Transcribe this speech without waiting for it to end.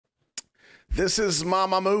This is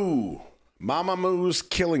MAMAMOO. MAMAMOO's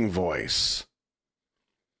killing voice.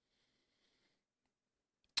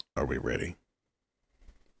 Are we ready?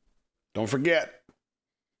 Don't forget.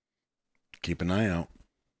 Keep an eye out.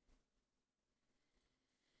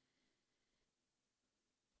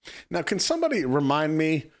 Now, can somebody remind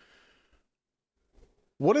me,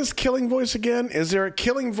 what is killing voice again? Is there a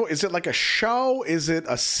killing voice? Is it like a show? Is it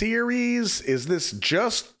a series? Is this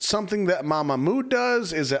just something that MAMAMOO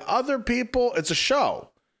does? Is it other people? It's a show,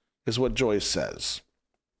 is what Joyce says.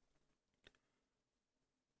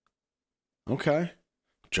 Okay.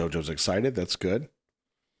 JoJo's excited. That's good.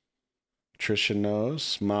 Trisha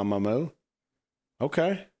knows. MAMAMOO.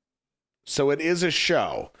 Okay. So it is a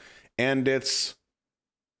show. And it's...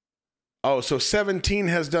 Oh, so 17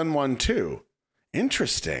 has done one too.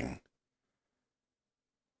 Interesting.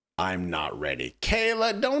 I'm not ready.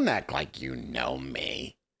 Kayla, don't act like you know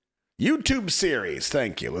me. YouTube series.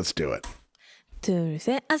 Thank you. Let's do it. 둘,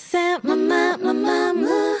 셋, 아싸,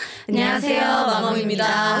 마마마마무. 안녕하세요,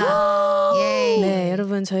 마마무입니다. 네,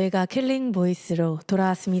 여러분 저희가 킬링 보이스로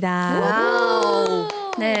돌아왔습니다. 와우.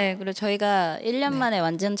 네, 그리고 저희가 1년 만에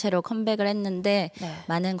완전체로 컴백을 했는데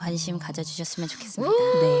많은 관심 가져주셨으면 좋겠습니다.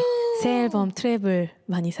 네, 새 앨범 트랩을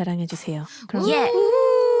많이 사랑해주세요. 그럼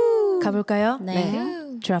가볼까요?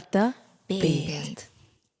 네. Drop the beat.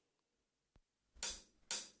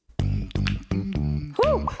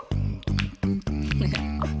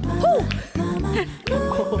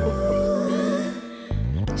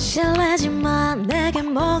 실례지만 내게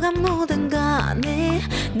뭐가 묻은 거니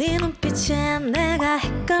네 눈빛에 내가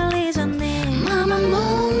헷갈리잖니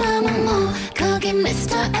마마무 마마무 거기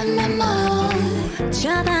Mr. MMO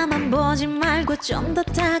쳐다만 보지 말고 좀 더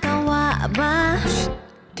다가와봐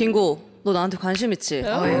딩고 너 나한테 관심 있지?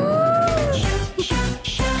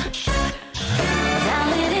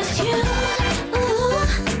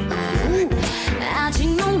 아직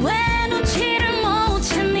넌 왜 눈치를 못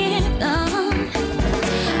채니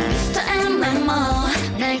Mr. MMO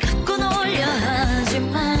날 갖고 놀려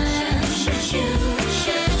하지마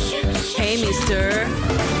Hey Mister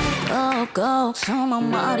꼭 숨어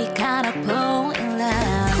머리카락 보일래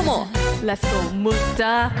Come on Let's go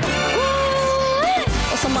무스타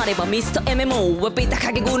어서 말해봐 Mr. MMO 왜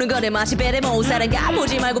삐딱하게 구는 거래 마치 베레모 사랑가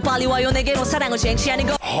보지 말고 빨리 와요 내게로 사랑을 쟁취하는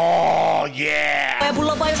거 Oh, yeah. 왜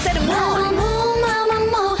불러봐요 세르몬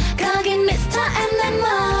마마무 거긴 Mr. MMO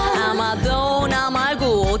아마도 나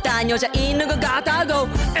말고 딴 여자 있는 것 같다고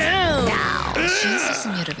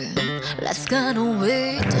신사승 여러분 Let's get on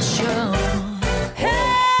with the show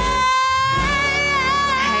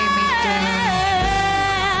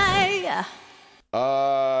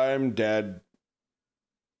I'm dead.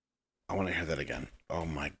 I want to hear that again. Oh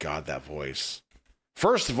my God, that voice.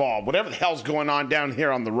 First of all, whatever the hell's going on down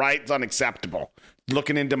here on the right is unacceptable.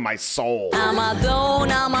 Looking into my soul. 아마도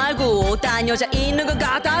나 말고 딴 여자 있는 것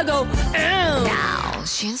같다고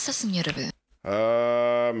신사승 여러분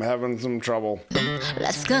I'm having some trouble.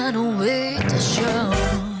 Let's get on with the show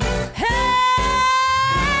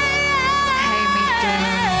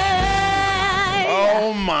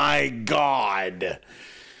Oh my God.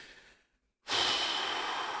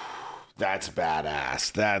 That's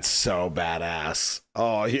badass. That's so badass.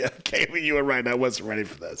 Oh, yeah. Kaylee, you were right. I wasn't ready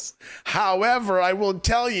for this. However, I will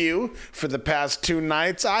tell you, for the past 2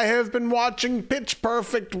 nights, I have been watching Pitch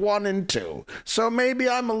Perfect 1 and 2. So maybe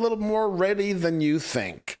I'm a little more ready than you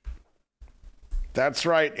think. That's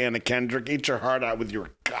right, Anna Kendrick. Eat your heart out with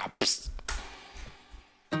your cups.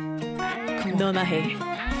 너나 해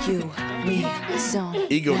You, me, song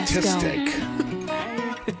Egotistic.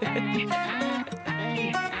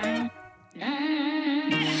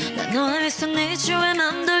 너의 속내주에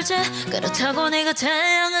맘돌지 그렇다고 내가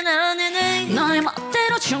태양은 아니네 너의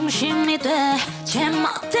멋대로 중심이 돼제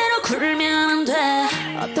멋대로 굴면 안 돼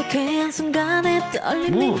어떻게 한순간에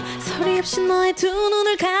떨림이 소리 없이 너의 두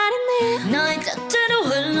눈을 가리네 너의 뜻대로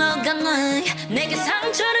흘러가네 내게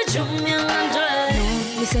상처를 주면 안돼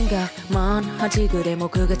네 생각만 하지 그래 뭐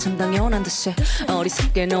그게 참 당연한 듯이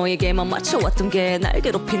어리석게 너에게만 맞춰왔던 게 날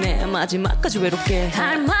괴롭히네 마지막까지 외롭게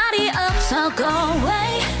할 말이 없어 go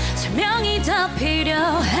away 설명이 더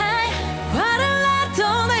필요해 화를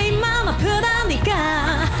내도 내 입만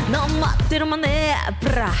아프다니까 너 멋대로만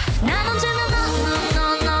해봐라 난 언제나 너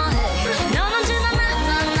해 넌 언제나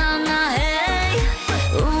나 해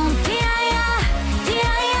디아야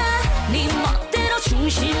네 멋대로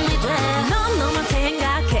중심이 넌 너만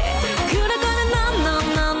생각해 그러고는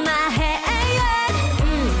넌 나 해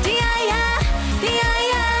디아야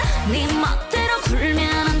네 멋대로 굴면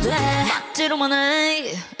안 돼 멋대로만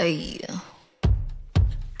해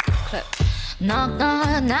그래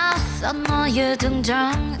너가 나서 너의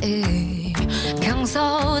등장이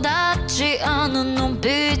평소답지 않은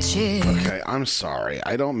눈빛이. Okay, I'm sorry.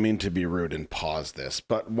 I don't mean to be rude and pause this,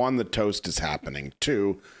 but one, the toast is happening.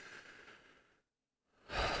 Two,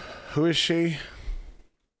 who is she?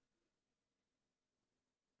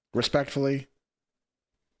 Respectfully?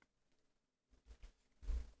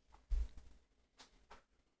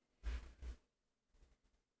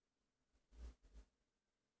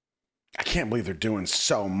 I can't believe they're doing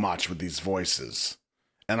so much with these voices.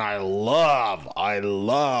 And I love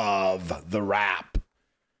the rap.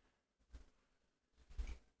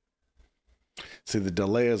 See, the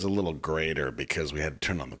delay is a little greater because we had to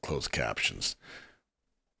turn on the closed captions.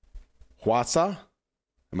 Wasa?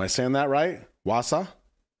 Am I saying that right? Wasa?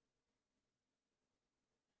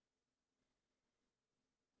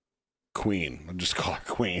 Queen. I'll just call her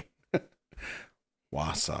Queen.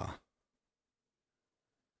 Wasa.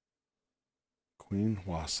 Queen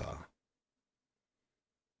Wasa.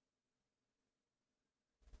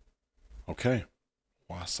 Okay.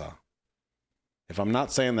 Wasa. If I'm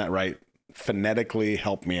not saying that right, phonetically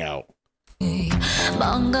help me out.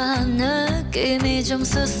 뭔가 느낌이 좀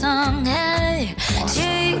수상해.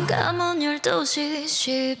 지금은 12시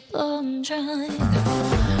 10분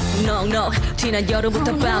넉넉 지난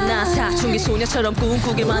여름부터 밤낮 사춘기 소녀처럼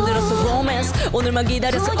꿈꾸게 만들었어 로맨스 오늘만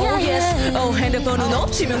기다렸어 oh yes oh 핸드폰은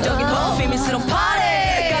없 치명적인 호 비밀스러운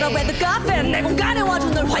파티 까라베드 카페 내 공간에 와줘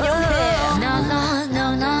널 환영해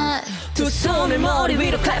두 손을 머리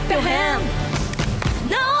위로 clap your hand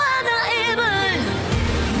너와 나 입을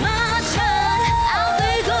맞춰 I'll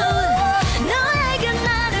be good 너에게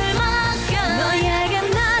나를 맡겨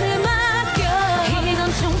이건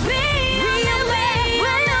좀 위험해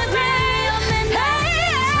섬을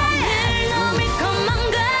넘을 것만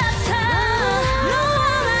같아 너와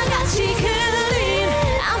나 같이 그림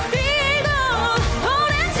I'll feel good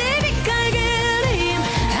오렌지 빛깔 그림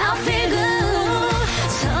I'll feel good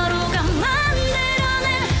서로가 만들어낸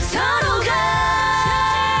서로가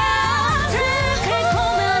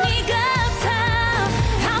달콤한 이 같아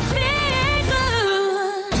I'll feel good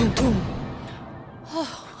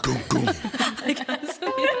꿍꿍.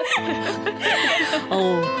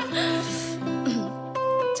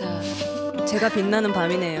 자, 제가 빛나는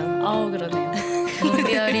밤이네요 그러네요.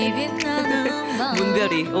 문별이 빛나는 밤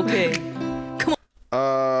문별이 오케이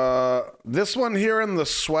This one here in the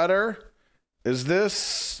sweater, is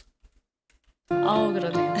this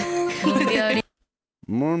그러네요. 문별이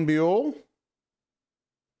Moonbyul?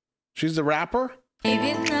 She's the rapper?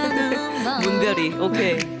 빛나는 밤 문별이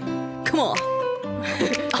오케이 come on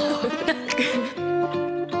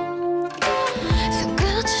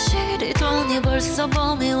손끝이 시리더니 벌써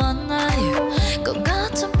봄이 왔네 꽃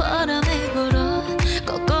같은 바람이 불어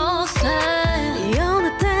곳곳에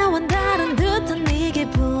어느 때와는 다른 듯한 네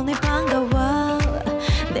기분이 반가워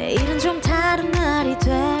내일은 좀 다른 날이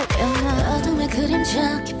되려나 어둠의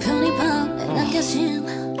그림자 깊은 이 밤에 남겨진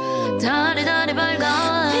달이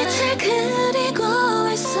밝아 빛을 그리고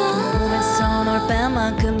있어 몸에서 널 뺀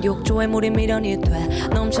만큼 욕조에 물이 미련이 돼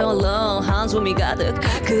넘쳐 love 한숨이 가득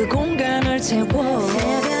그 공간을 채워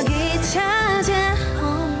새벽이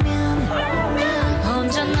찾아오면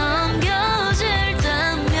혼자 남겨질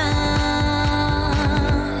때면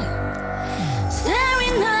Starry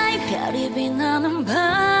night 별이 빛나는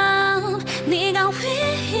밤 네가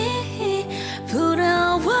휘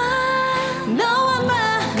부러워 너와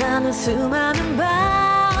나는 수많은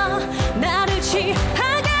밤 나를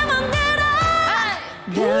취하게 만들어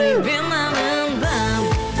별이 빛나는 밤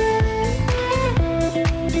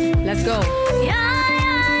Let's go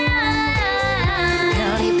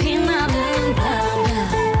별이 빛나는 밤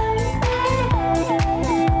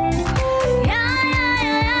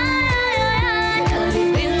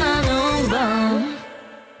별이 빛나는 밤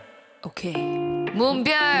오케이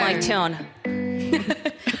문별 My turn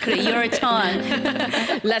그래, your turn.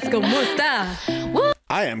 Let's go 무스타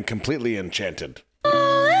I am completely enchanted.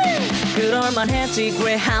 그럴만 했지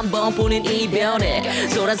그래 한 번뿐인 이별에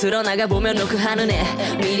소란스러 나가보면 너 그 한눈에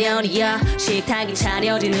미련이야 식탁이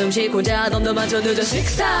차려진 음식 혼자 덤덤한 저 늦은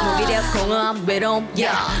식사 무기력 공허함 외로움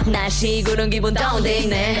날씨 구름 기분 다운돼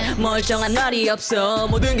있네 멀쩡한 날이 없어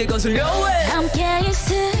모든 게 거슬려 왜 함께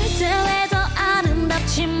있을 때 왜 더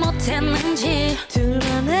아름답지 못했는지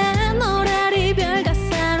둘만의 노래를 별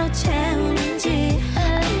가사로 채우는지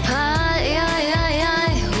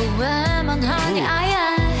후회만 하니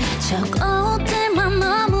저 꽃들만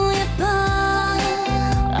너무 예뻐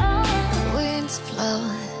Winds flow,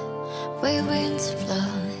 we winds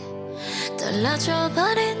flow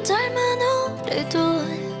달라져버린 닮은 우리도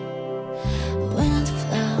Winds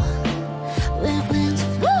flow, we winds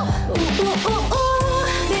flow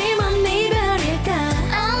네맘 네 별일까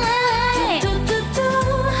또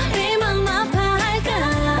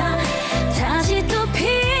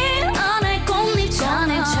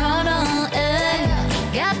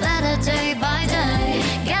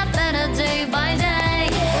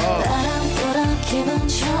기분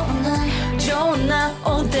좋은 날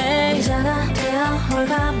all day 의자가 되어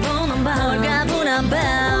홀가분한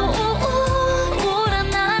밤 우울한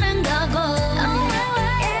날은 가고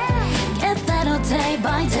Get better day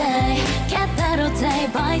by day Get better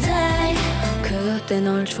day by day 그때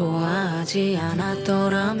널 좋아하지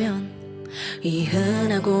않았더라면 이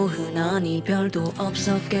흔하고 흔한 이별도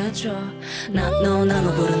없었겠죠. 나너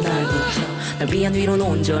부른 날부터 날 위한 위로는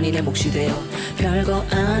온전히 내 몫이 되어 별거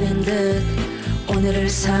아닌 듯 오늘을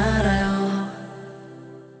살아요.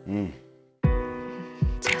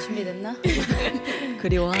 자, 준비됐나?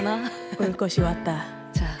 그리워하나? 올 것이 왔다.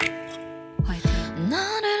 자, 화이팅.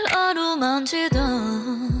 나를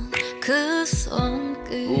어루만지던 그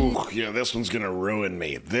손끝 Ooh, yeah, this one's gonna ruin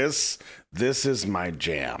me. This is my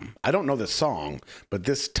jam. I don't know the song, but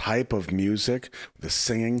this type of music, the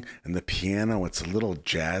singing and the piano, it's a little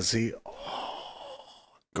jazzy. Oh,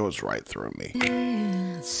 goes right through me.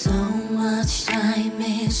 So much I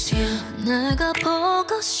miss you 내가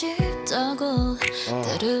보고 싶다고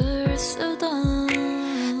때를 쓰던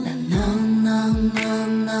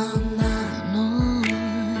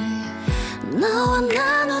너와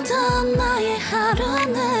나누던 나의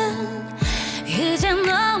하루는 이젠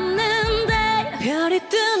없는데 별이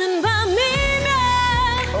뜨는 밤이면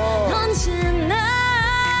언제나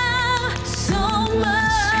So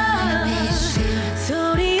much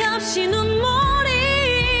소리 없이 눈물이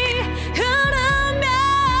흐르면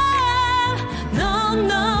No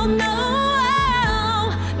no no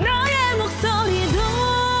너의 목소리도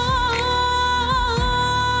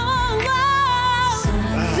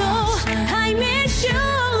So I miss you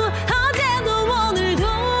어제도 오늘도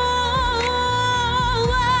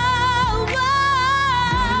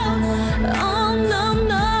Oh no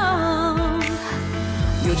no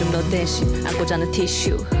요즘 너 대신 안고 자는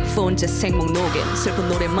티슈 폰제 생목 녹에 슬픈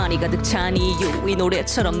노래만이 가득 찬 이유 이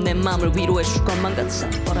노래처럼 내 맘을 위로해 줄 것만 같아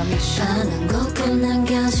But I miss you 아는 곳곳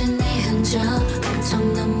남겨진 네 흔적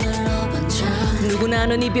엄청난 물로 번져 누구나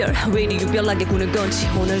아는 이별 왜 이리 유별나게 구는 건지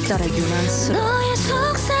오늘따라 유난스러워 너의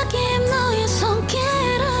속삭임 너의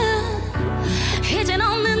손길은 이젠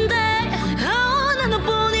없는데 난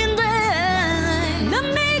너뿐인데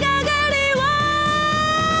난 네가 그리워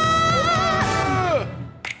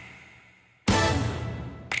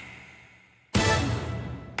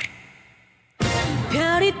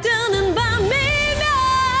별이 뜨는 밤이면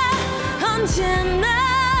언제나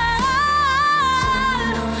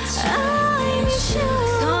I miss you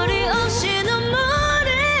소리 없이 눈물이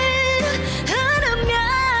흐르면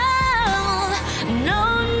No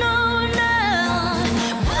no no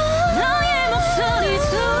너의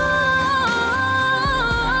목소리도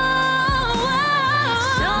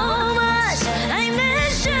So much I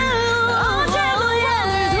miss you 어제도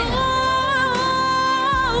오늘도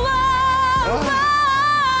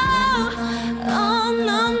Oh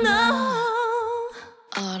no no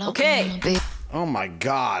오케이 Oh my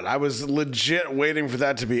God. I was legit waiting for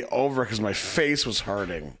that to be over because my face was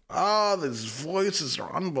hurting. Oh, these voices are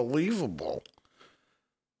unbelievable.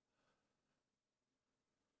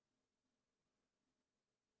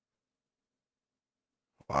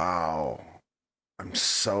 Wow. I'm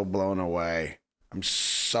so blown away. I'm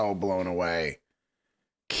so blown away.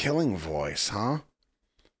 Killing voice, huh?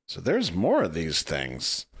 So there's more of these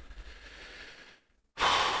things.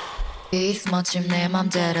 멋짐 내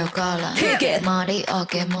맘대로 걸어 머리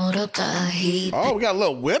어깨 무릎 다 힙 Oh, we got a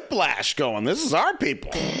little whiplash going. This is our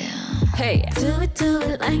people. Hey Do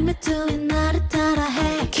it like me do it 나를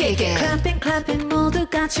따라해 Kick it Clapping 모두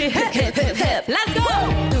같이 hip hip hip hip Let's go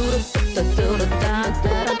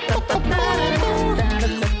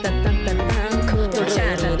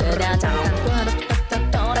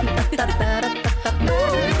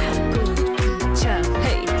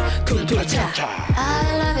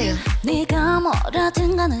I love you 네가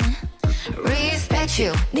뭐라든 간에 Respect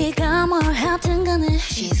you 네가 뭘 하든 간에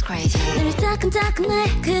She's crazy 늘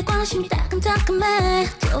따끔따끔해 그 관심이 따끔따끔해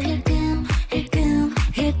또 힐끔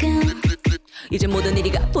이제 모든 일이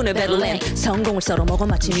가뿐해 배틀랜 성공을 썰어먹어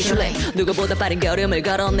마치 미슐랭 누구보다 빠른 걸음을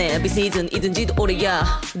걸었네 비시즌이든지도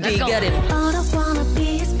오래야 We got it All I wanna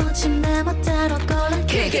be is 멋진 내 멋대로 골라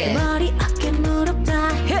Kick it 머리 어깨 무릎 다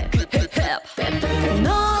Hip hip hip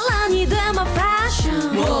논란이 돼 my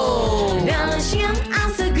fashion Whoa. 변신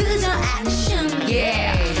안 써 그저 action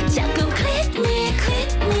Yeah 자꾸 click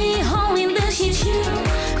me 홀린 듯이 춤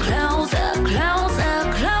Close up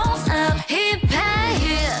Hip hip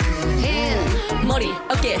머리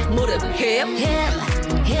어깨 무릎 hip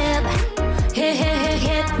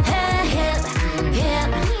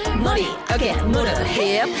머리 어깨 무릎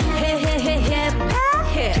hip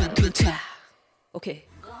hip 오케이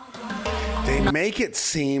They make it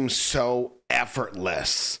seem so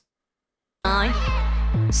effortless. 9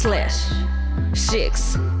 slash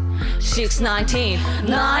 6 619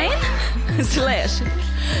 9 slash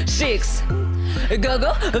 6 go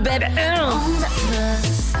go baby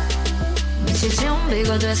미칠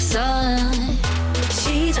준비가 됐어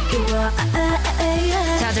시작해와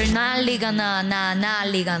다들 난리가 나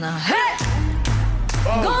난리가 나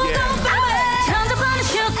Oh, Go yeah. go baby Turn the body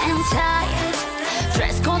shoot and tie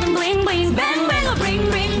Dress code and bling bling bang bang or bring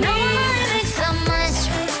bring No money so much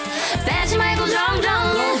빼지 말고 정정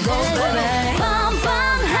Go go baby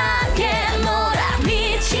뻔뻔하게 놀아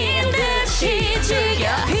미친 듯이 즐겨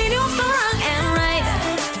필요 없어 wrong and right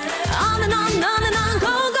On and on on and on Go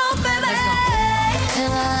go baby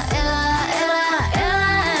Ella Ella Ella Ella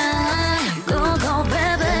Go go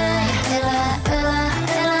baby Ella Ella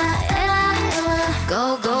Ella Ella Ella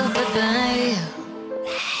Go go baby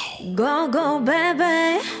Go go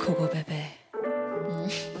baby. 고고 베베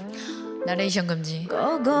나레이션 금지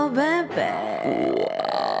Go go baby.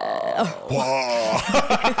 Whoa.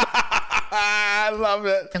 I love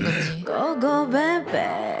it. 금지 Go go baby.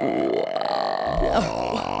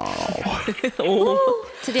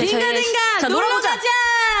 드디어 딩가 저희 딩가 자, 놀러 놀아보자. 가자.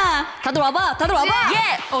 다들 와봐. 다들 와봐.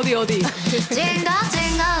 예 어디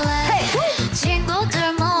징가징가래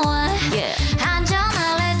친구들 모아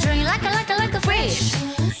한잔할래 Drink like a fish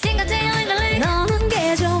띵가띵가래 너는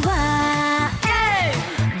게 좋아.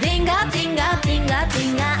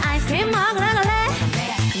 띵가 아이스크림 먹으러 갈래?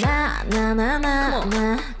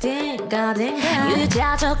 나나나나나 딩가 딩가.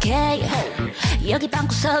 유자적해 여기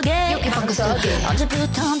방구석에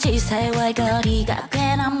언제부턴지 세월 거리가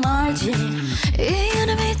꽤나 멀지 이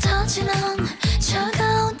이름이 터지는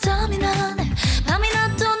차가운 땀이 나네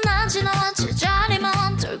밤이나 또 낮이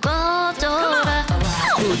제자리만 돌고 돌아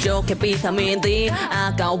부족해 비타민 D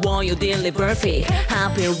아까워요 딜리버 피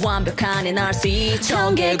하필 완벽한 NRC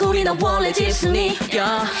청개구리나 원래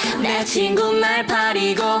집순이야 내 친구 날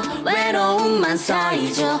파리고 외로움만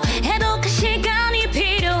쌓이죠 해독할 시간이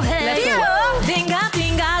필요해 딩가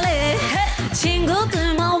딩가래.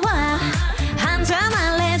 친구들 모아 한잔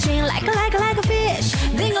할래? Drink like a fish.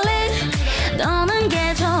 딩글링. 너는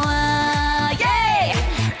게 좋아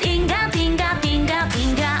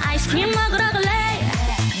띵가 아이스크림 먹으러 갈래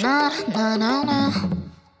나나나나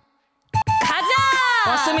가자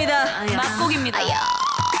왔습니다 맛곡입니다 이야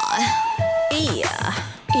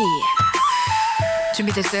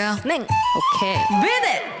준비됐어요? 네 오케이 Beat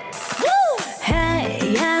it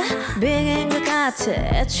Hey yeah, 비긴 것 같아.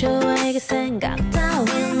 애초에 생각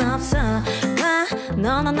따윈 없어. 봐,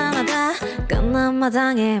 너나 나나 다 끝난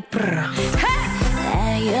마당에.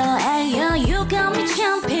 Ayo, you got me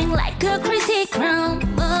jumping like a crazy crown.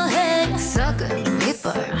 Oh, hey. 썩은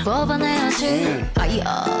이빨 뽑아내야지.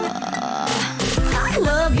 I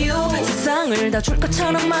love you 세상을 다 줄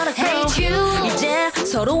것처럼 말할게 Hate you. 이제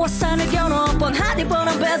서로와 산을 겨눠 뻔하니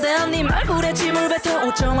뻔한 배대 네 얼굴에 침을 뱉어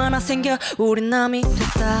오점 하나 생겨 우린 남이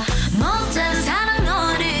됐다 못된 사랑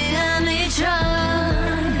어리음이죠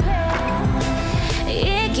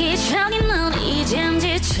이기적인 넌 이젠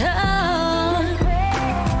지쳐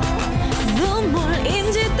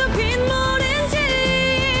눈물인지 또 빗물인지.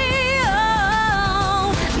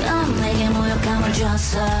 넌 내게 모욕감을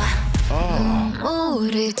줬어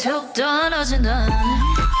우리 툭 떨어진다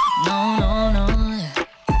No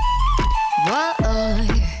Whoa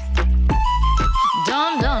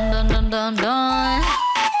Dun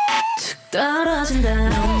툭 떨어진다.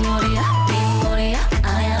 눈물이야 빗물이야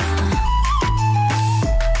아야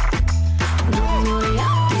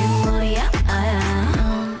눈물이야 빗물이야 아야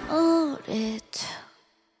우리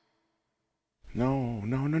No.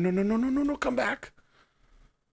 Come back.